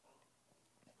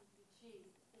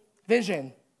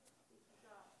 Vision.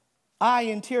 Eye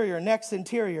interior, next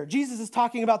interior. Jesus is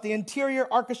talking about the interior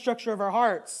architecture of our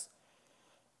hearts.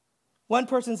 One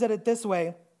person said it this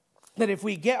way, that if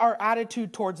we get our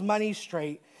attitude towards money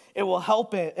straight, it will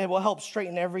help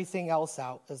straighten everything else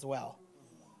out as well.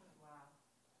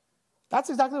 That's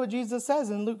exactly what Jesus says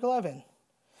in Luke 11.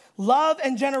 Love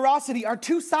and generosity are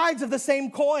two sides of the same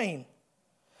coin.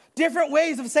 Different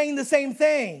ways of saying the same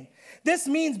thing. This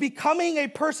means becoming a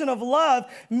person of love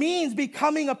means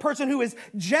becoming a person who is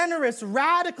generous,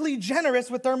 radically generous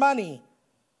with their money.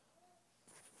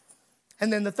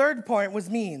 And then the third point was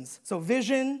means. So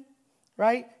vision,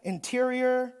 right?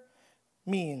 Interior,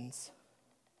 means.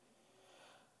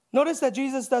 Notice that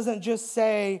Jesus doesn't just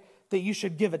say that you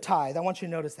should give a tithe. I want you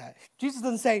to notice that. Jesus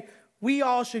doesn't say we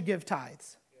all should give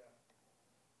tithes.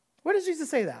 Where does Jesus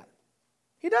say that?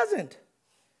 He doesn't.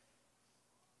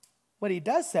 What he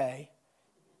does say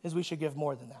is we should give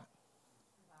more than that.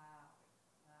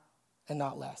 And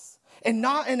not less. And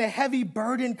not in a heavy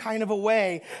burden kind of a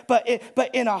way, but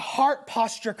in a heart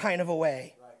posture kind of a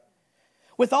way.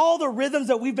 With all the rhythms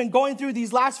that we've been going through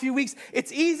these last few weeks,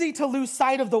 it's easy to lose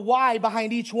sight of the why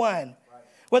behind each one.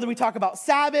 Whether we talk about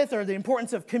Sabbath or the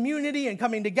importance of community and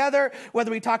coming together,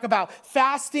 whether we talk about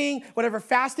fasting, whatever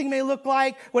fasting may look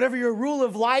like, whatever your rule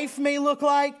of life may look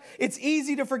like, it's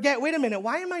easy to forget, wait a minute,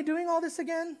 why am I doing all this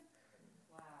again?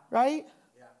 Wow. Right?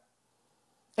 Yeah.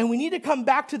 And we need to come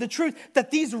back to the truth that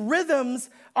these rhythms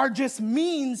are just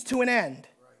means to an end.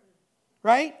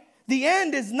 Right? The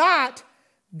end is not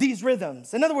these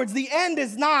rhythms. In other words, the end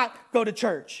is not go to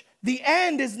church. The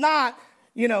end is not,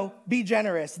 be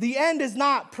generous. The end is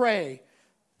not pray.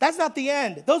 That's not the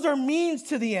end. Those are means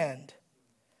to the end.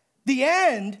 The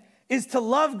end is to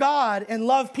love God and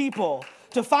love people,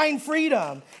 to find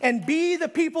freedom and be the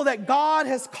people that God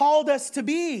has called us to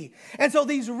be. And so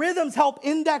these rhythms help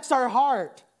index our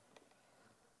heart.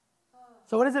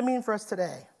 So what does it mean for us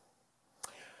today?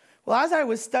 Well, as I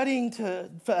was studying to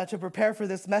prepare for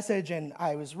this message, and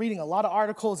I was reading a lot of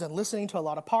articles and listening to a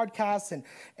lot of podcasts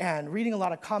and reading a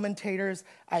lot of commentators,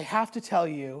 I have to tell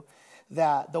you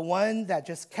that the one that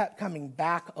just kept coming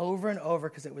back over and over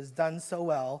because it was done so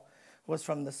well was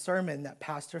from the sermon that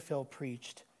Pastor Phil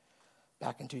preached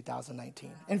back in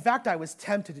 2019. In fact, I was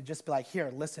tempted to just be like,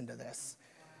 here, listen to this.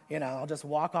 I'll just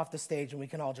walk off the stage and we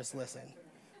can all just listen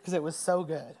because it was so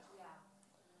good.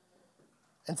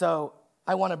 And so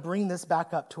I want to bring this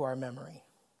back up to our memory.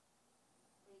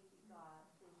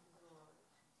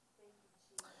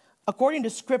 According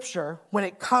to Scripture, when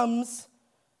it comes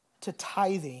to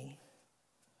tithing,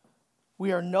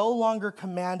 we are no longer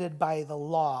commanded by the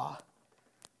law,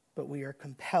 but we are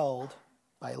compelled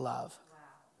by love.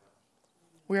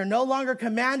 We are no longer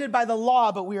commanded by the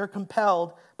law, but we are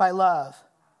compelled by love.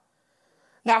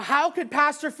 Now, how could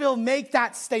Pastor Phil make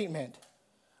that statement?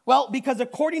 Well, because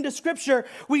according to Scripture,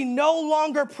 we no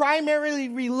longer primarily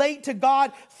relate to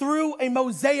God through a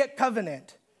Mosaic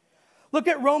covenant. Look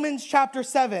at Romans chapter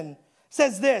 7. It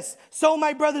says this, so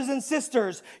my brothers and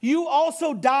sisters, you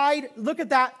also died, look at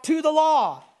that, to the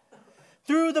law,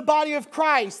 through the body of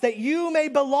Christ, that you may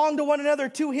belong to one another,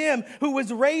 to him who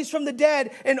was raised from the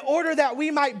dead, in order that we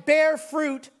might bear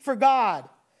fruit for God.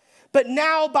 But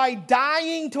now by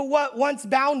dying to what once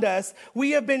bound us,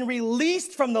 we have been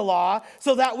released from the law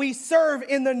so that we serve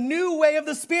in the new way of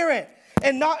the Spirit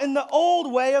and not in the old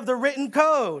way of the written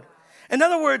code. In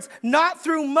other words, not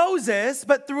through Moses,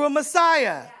 but through a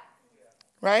Messiah,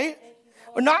 right?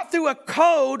 Or not through a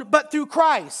code, but through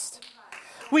Christ.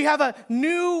 We have a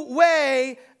new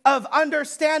way of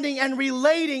understanding and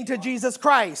relating to Jesus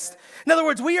Christ. In other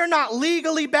words, we are not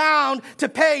legally bound to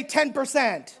pay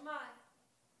 10%.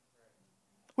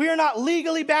 We are not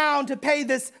legally bound to pay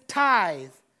this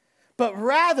tithe, but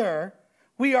rather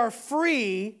We are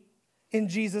free in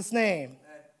Jesus' name.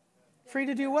 Free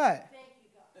to do what?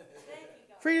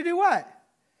 Free to do what?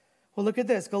 Well, look at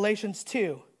this, Galatians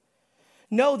 2.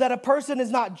 Know that a person is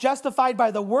not justified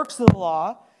by the works of the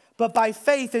law, but by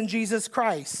faith in Jesus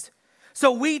Christ.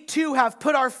 So we too have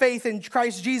put our faith in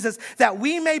Christ Jesus, that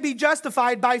we may be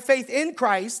justified by faith in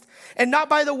Christ and not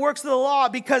by the works of the law,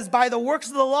 because by the works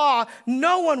of the law,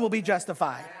 no one will be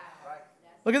justified.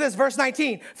 Look at this, verse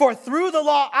 19. For through the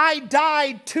law I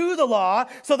died to the law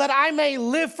so that I may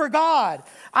live for God.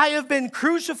 I have been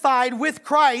crucified with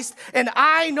Christ, and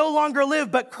I no longer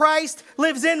live, but Christ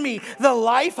lives in me. The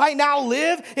life I now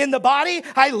live in the body,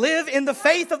 I live in the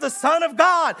faith of the Son of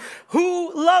God,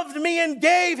 who loved me and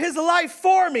gave his life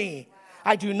for me.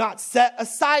 I do not set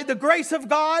aside the grace of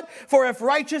God, for if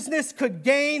righteousness could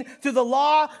gain through the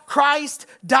law, Christ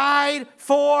died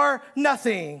for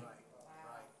nothing.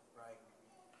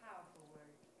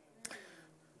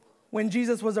 When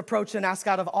Jesus was approached and asked,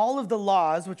 out of all of the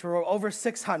laws, which were over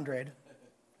 600,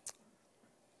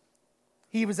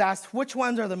 he was asked, which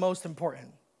ones are the most important?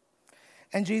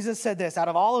 And Jesus said this, out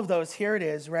of all of those, here it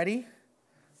is, ready?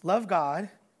 Love God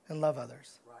and love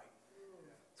others.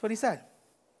 That's what he said.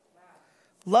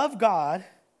 Love God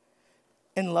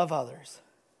and love others.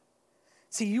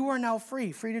 See, you are now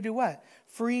free. Free to do what?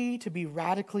 Free to be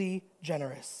radically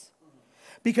generous.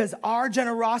 Because our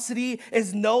generosity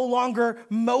is no longer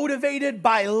motivated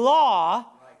by law,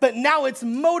 but now it's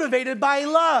motivated by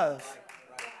love.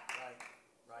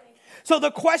 So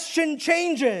the question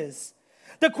changes.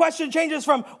 The question changes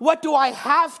from what do I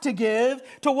have to give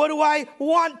to what do I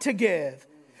want to give.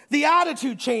 The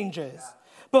attitude changes.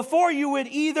 Before you would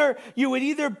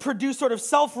either produce sort of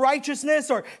self-righteousness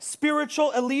or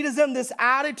spiritual elitism, this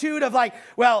attitude of like,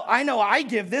 well, I know I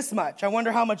give this much. I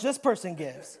wonder how much this person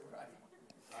gives.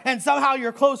 And somehow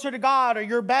you're closer to God or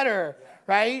you're better,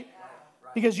 right?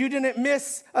 Because you didn't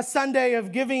miss a Sunday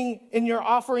of giving in your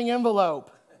offering envelope.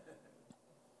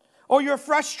 Or you're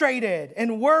frustrated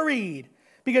and worried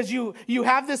because you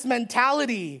have this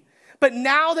mentality. But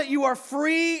now that you are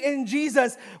free in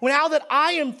Jesus, now that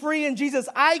I am free in Jesus,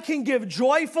 I can give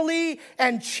joyfully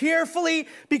and cheerfully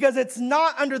because it's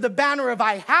not under the banner of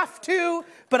I have to,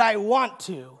 but I want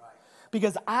to.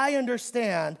 Because I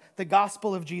understand the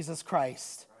gospel of Jesus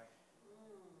Christ.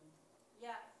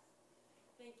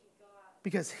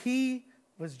 Because he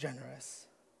was generous,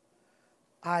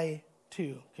 I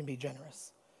too can be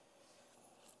generous.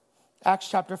 Acts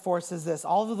chapter 4 says this,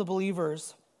 all of the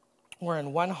believers were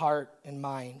in one heart and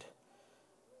mind.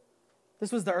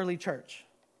 This was the early church.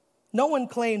 No one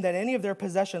claimed that any of their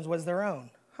possessions was their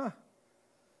own.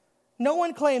 No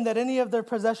one claimed that any of their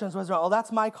possessions was their own. Oh,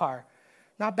 that's my car.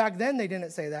 Not back then, they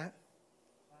didn't say that.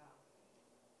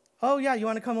 Oh yeah, you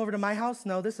want to come over to my house?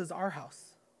 No, this is our house.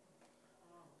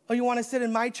 Oh, you want to sit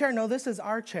in my chair? No, this is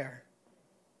our chair.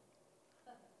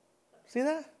 See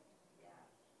that?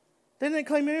 They didn't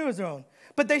claim it was their own.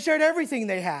 But they shared everything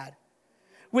they had.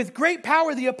 With great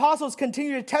power, the apostles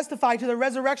continued to testify to the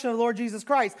resurrection of the Lord Jesus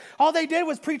Christ. All they did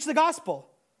was preach the gospel.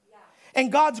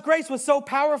 And God's grace was so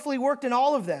powerfully worked in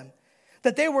all of them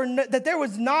that there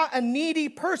was not a needy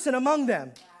person among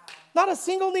them. Not a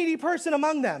single needy person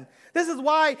among them. This is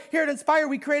why here at Inspire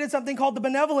we created something called the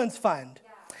Benevolence Fund.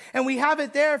 And we have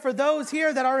it there for those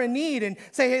here that are in need and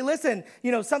say, hey, listen,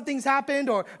 something's happened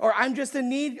or I'm just in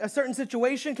need, a certain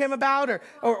situation came about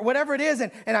or whatever it is,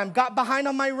 and I'm got behind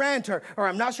on my rent or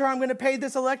I'm not sure I'm going to pay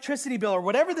this electricity bill or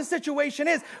whatever the situation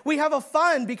is. We have a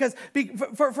fund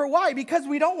for why? Because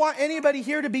we don't want anybody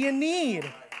here to be in need.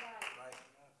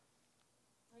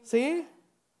 See?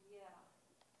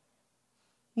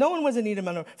 No one was in need of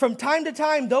money. From time to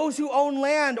time, those who owned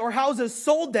land or houses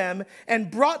sold them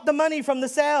and brought the money from the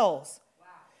sales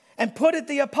and put it at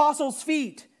the apostles'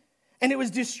 feet, and it was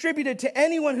distributed to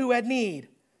anyone who had need.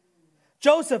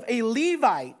 Joseph, a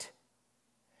Levite,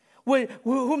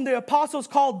 whom the apostles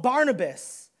called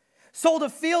Barnabas, sold a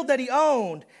field that he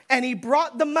owned, and he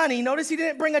brought the money. Notice he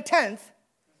didn't bring a tenth.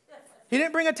 He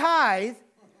didn't bring a tithe.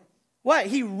 What?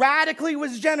 He radically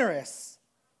was generous,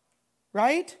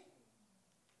 right?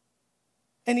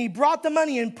 And he brought the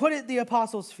money and put it at the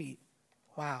apostles' feet.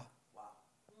 Wow.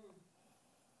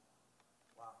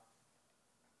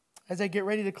 As I get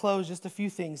ready to close, just a few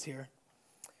things here.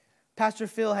 Pastor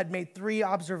Phil had made 3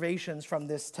 observations from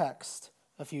this text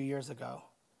a few years ago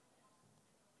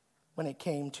when it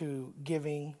came to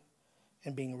giving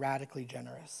and being radically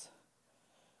generous.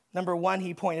 Number 1,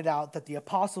 he pointed out that the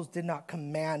apostles did not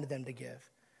command them to give.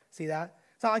 See that?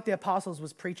 It's not like the apostles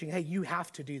was preaching, hey, you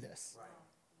have to do this. Right.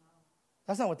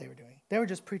 That's not what they were doing. They were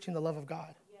just preaching the love of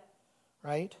God,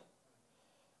 right?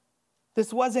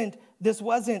 This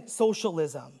wasn't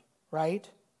socialism, right?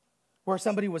 Where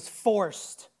somebody was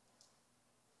forced.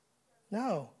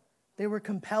 No, they were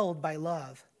compelled by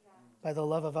love, by the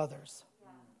love of others.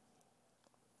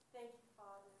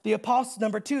 The apostles,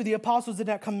 number two, the apostles did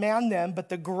not command them, but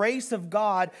the grace of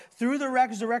God through the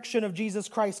resurrection of Jesus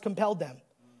Christ compelled them.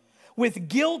 With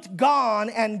guilt gone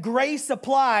and grace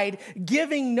applied,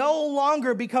 giving no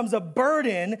longer becomes a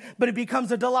burden, but it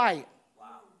becomes a delight.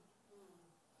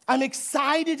 I'm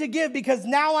excited to give because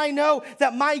now I know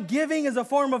that my giving is a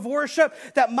form of worship,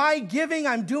 that my giving,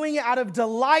 I'm doing it out of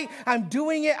delight. I'm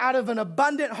doing it out of an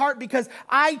abundant heart because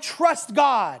I trust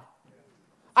God.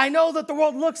 I know that the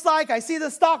world looks like, I see the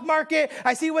stock market,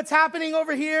 I see what's happening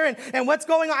over here and what's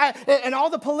going on and all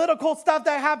the political stuff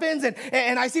that happens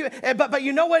and I see, but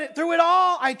you know what, through it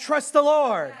all, I trust the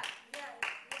Lord.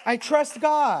 I trust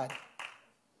God.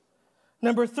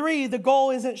 Number three, the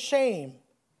goal isn't shame.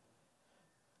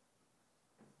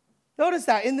 Notice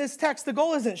that in this text, the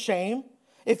goal isn't shame.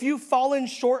 If you've fallen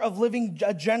short of living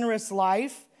a generous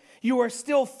life, you are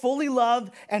still fully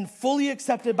loved and fully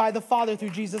accepted by the Father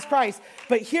through Jesus Christ.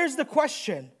 But here's the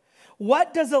question.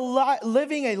 What does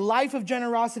living a life of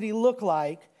generosity look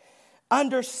like?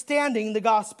 Understanding the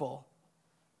gospel.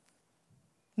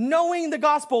 Knowing the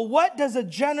gospel, what does a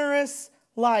generous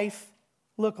life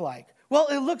look like? Well,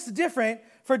 it looks different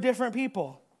for different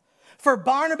people. For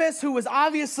Barnabas, who was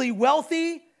obviously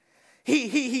wealthy,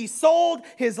 he sold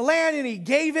his land and he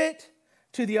gave it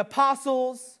to the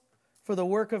apostles for the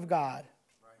work of God.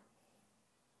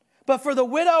 But for the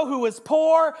widow who was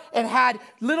poor and had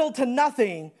little to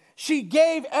nothing, she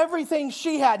gave everything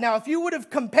she had. Now, if you would have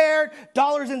compared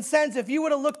dollars and cents, if you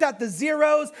would have looked at the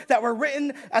zeros that were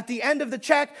written at the end of the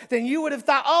check, then you would have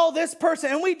thought, oh, this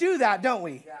person, and we do that, don't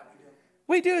we? Yeah,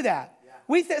 we do that.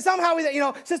 Somehow,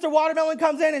 Sister Watermelon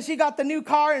comes in and she got the new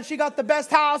car and she got the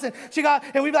best house and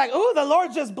we'd be like, ooh, the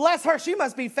Lord just bless her. She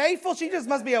must be faithful. She just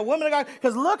must be a woman of God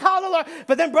because look how the Lord,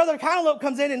 but then Brother Cantaloupe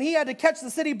comes in and he had to catch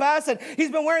the city bus and he's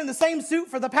been wearing the same suit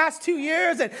for the past 2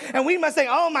 years and we must say,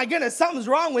 oh my goodness, something's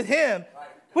wrong with him. Right.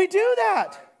 We do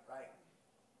that. Right.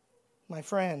 My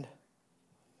friend,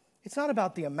 it's not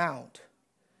about the amount.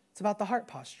 It's about the heart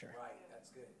posture. Right, that's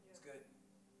good. It's good.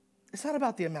 It's not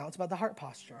about the amount. It's about the heart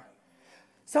posture. Right.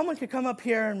 Someone could come up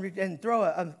here and throw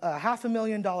a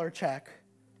 $500,000 check,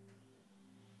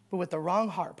 but with the wrong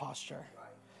heart posture. Right.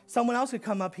 Someone else could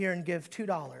come up here and give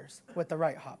 $2 with the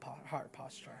right heart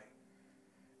posture.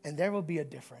 Right. And there will be a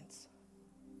difference.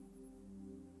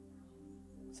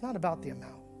 It's not about the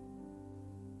amount.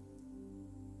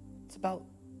 It's about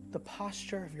the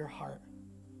posture of your heart.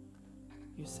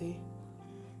 You see?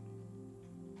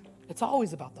 It's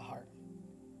always about the heart.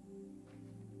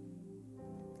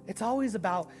 It's always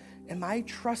about, am I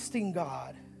trusting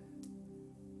God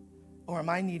or am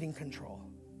I needing control?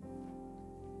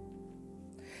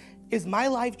 Is my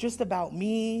life just about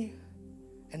me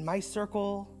and my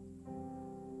circle?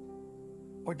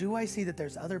 Or do I see that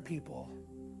there's other people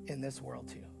in this world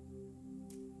too?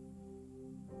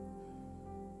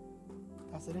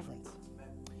 That's the difference.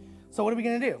 So what are we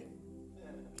going to do?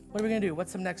 What are we going to do?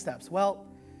 What's some next steps? Well,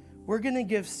 we're going to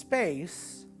give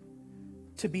space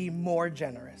to be more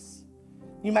generous.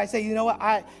 You might say, you know what,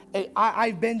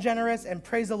 I've been generous and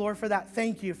praise the Lord for that.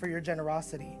 Thank you for your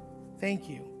generosity. Thank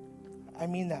you. I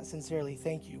mean that sincerely.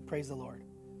 Thank you. Praise the Lord.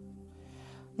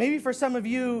 Maybe for some of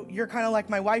you, you're kind of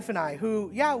like my wife and I who,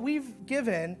 yeah, we've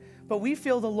given, but we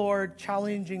feel the Lord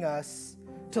challenging us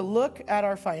to look at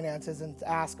our finances and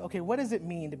ask, okay, what does it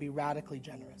mean to be radically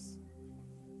generous?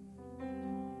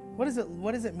 What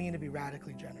does it mean to be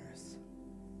radically generous?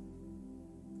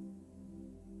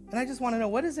 And I just want to know,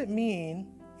 what does it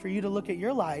mean for you to look at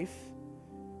your life,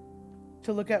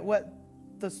 to look at what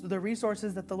the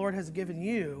resources that the Lord has given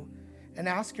you, and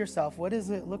ask yourself, what does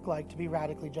it look like to be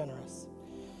radically generous?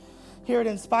 Here at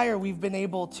Inspire, we've been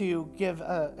able to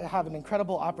have an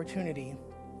incredible opportunity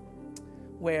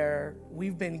where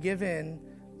we've been given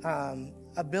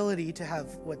ability to have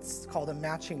what's called a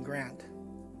matching grant.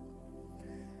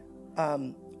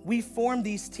 We formed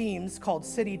these teams called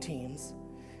city teams.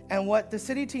 And what the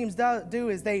city teams do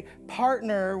is they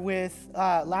partner with,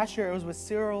 last year it was with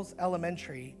Cyril's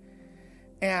Elementary.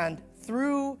 And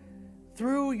through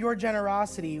your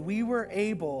generosity, we were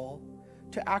able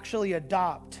to actually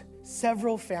adopt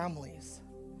several families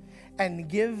and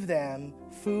give them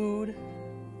food,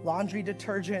 laundry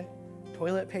detergent,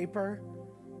 toilet paper,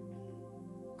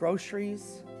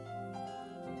 groceries,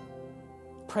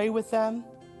 pray with them.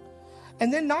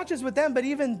 And then not just with them, but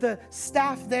even the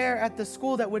staff there at the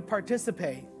school that would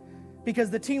participate.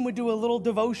 because the team would do a little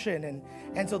devotion,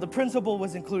 and so the principal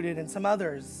was included and some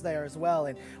others there as well.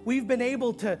 And we've been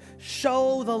able to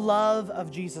show the love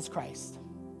of Jesus Christ.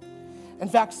 In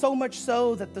fact, so much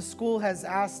so that the school has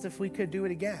asked if we could do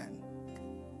it again.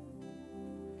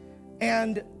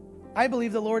 And I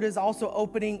believe the Lord is also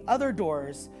opening other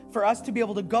doors for us to be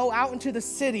able to go out into the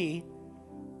city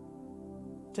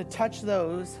to touch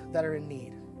those that are in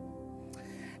need.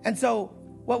 And so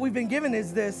what we've been given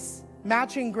is this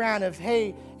matching grant of,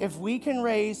 hey, if we can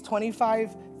raise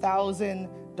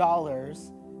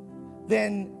 $25,000,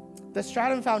 then the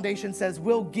Stratum Foundation says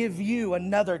we'll give you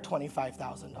another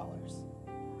 $25,000.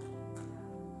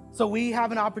 So we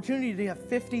have an opportunity to have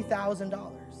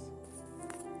 $50,000.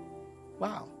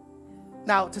 Wow.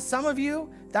 Now, to some of you,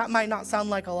 that might not sound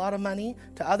like a lot of money.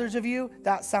 To others of you,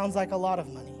 that sounds like a lot of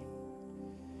money.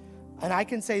 And I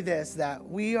can say this, that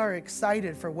we are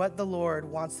excited for what the Lord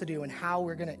wants to do and how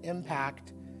we're going to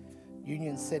impact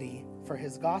Union City for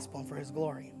his gospel and for his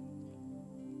glory.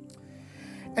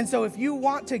 And so if you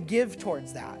want to give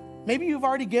towards that, maybe you've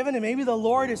already given and maybe the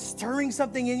Lord is stirring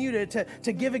something in you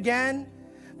to give again,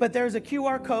 but there's a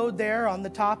QR code there on the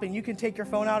top and you can take your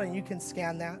phone out and you can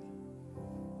scan that.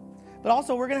 But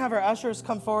also we're going to have our ushers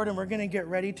come forward and we're going to get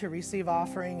ready to receive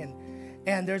offering, and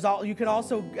you can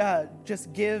also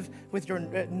just give with your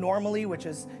normally, which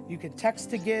is you can text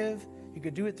to give. You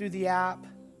could do it through the app.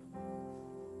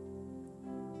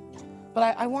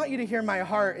 But I want you to hear my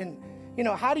heart. And,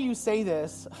 how do you say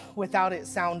this without it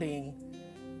sounding,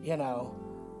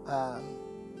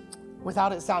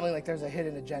 without it sounding like there's a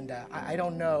hidden agenda? I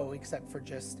don't know, except for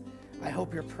just, I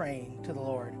hope you're praying to the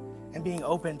Lord and being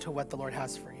open to what the Lord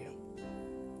has for you.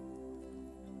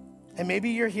 And maybe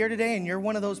you're here today and you're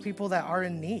one of those people that are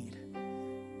in need.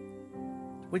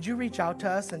 Would you reach out to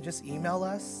us and just email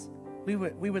us? We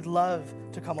would love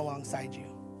to come alongside you.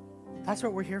 That's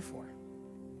what we're here for.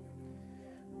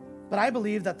 But I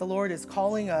believe that the Lord is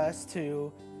calling us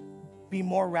to be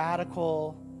more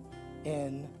radical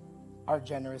in our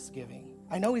generous giving.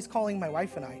 I know he's calling my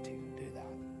wife and I to do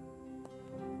that.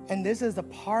 And this is a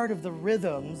part of the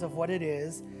rhythms of what it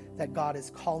is that God is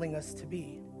calling us to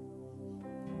be.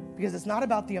 Because it's not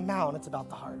about the amount, it's about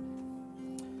the heart.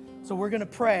 So we're going to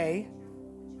pray,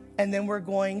 and then we're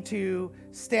going to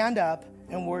stand up,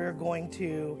 and we're going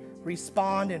to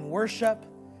respond in worship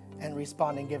and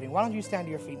respond in giving. Why don't you stand to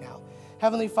your feet now?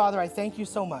 Heavenly Father, I thank you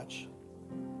so much.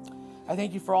 I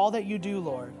thank you for all that you do,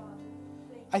 Lord.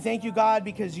 I thank you, God,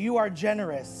 because you are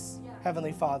generous,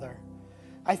 Heavenly Father.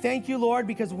 I thank you, Lord,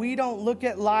 because we don't look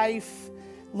at life,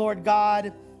 Lord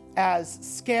God, as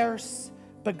scarce,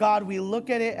 but God, we look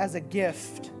at it as a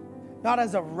gift, not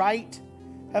as a right,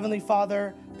 Heavenly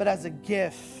Father, but as a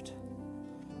gift.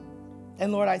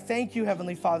 And Lord, I thank you,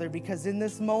 Heavenly Father, because in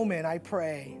this moment I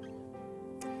pray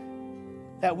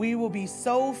that we will be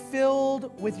so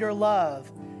filled with your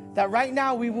love that right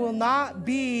now we will not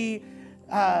be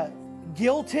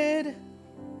guilted,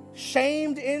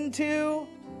 shamed into.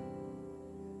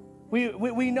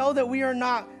 We know that we are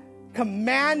not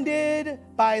commanded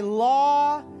by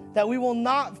law, that we will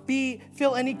not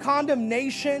feel any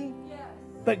condemnation,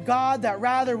 but God, that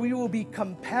rather we will be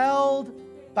compelled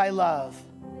by love.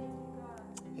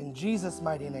 In Jesus'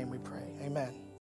 mighty name we pray. Amen.